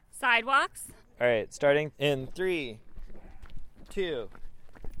Sidewalks. All right, starting in 3, 2,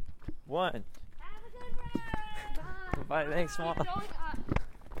 1. Have a good run. Bye. Thanks, Mom. Going up.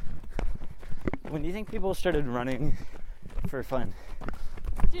 When do you think people started running for fun?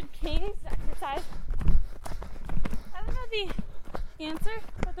 Did kings exercise? I don't know the answer,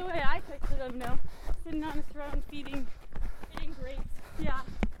 but the way I picture them, no. Sitting on a throne, eating grapes. Yeah.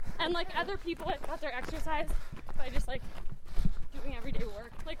 And like other people that got their exercise by just like doing everyday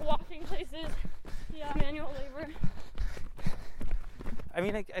work, like walking places, manual labor. I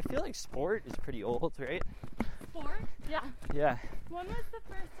mean, I feel like sport is pretty old, right? Sport? Yeah. Yeah. When was the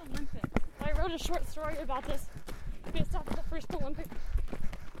first Olympics? I wrote a short story about this based off of the first Olympic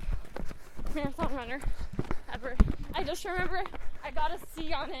marathon runner ever. I just remember I got a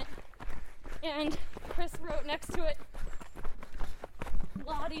C on it, and Chris wrote next to it,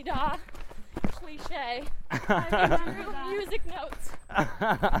 la-di-da, cliche. I remember music notes.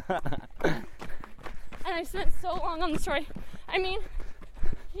 And I spent so long on the story. I mean,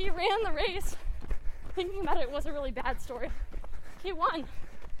 he ran the race. Thinking about it, it was a really bad story. He won.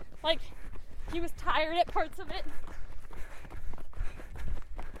 Like, he was tired at parts of it.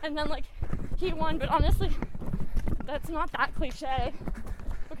 And then, like, he won. But honestly, that's not that cliche.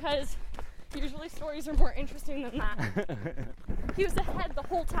 Because usually stories are more interesting than that. He was ahead the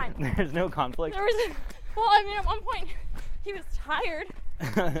whole time. There's no conflict. Well, I mean, at one point, he was tired.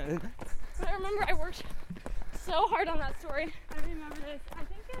 But I remember I worked so hard on that story. I remember this.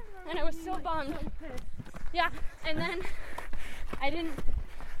 And I was so bummed. Yeah, and then I didn't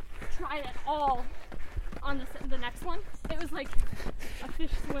try at all on the next one. It was like a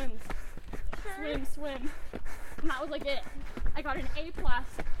fish swims. Swim. And that was like it. I got an A+.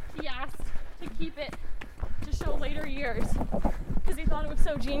 He asked to keep it to show later years because he thought it was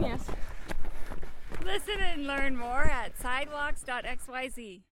so genius. Listen and learn more at sidewalks.xyz.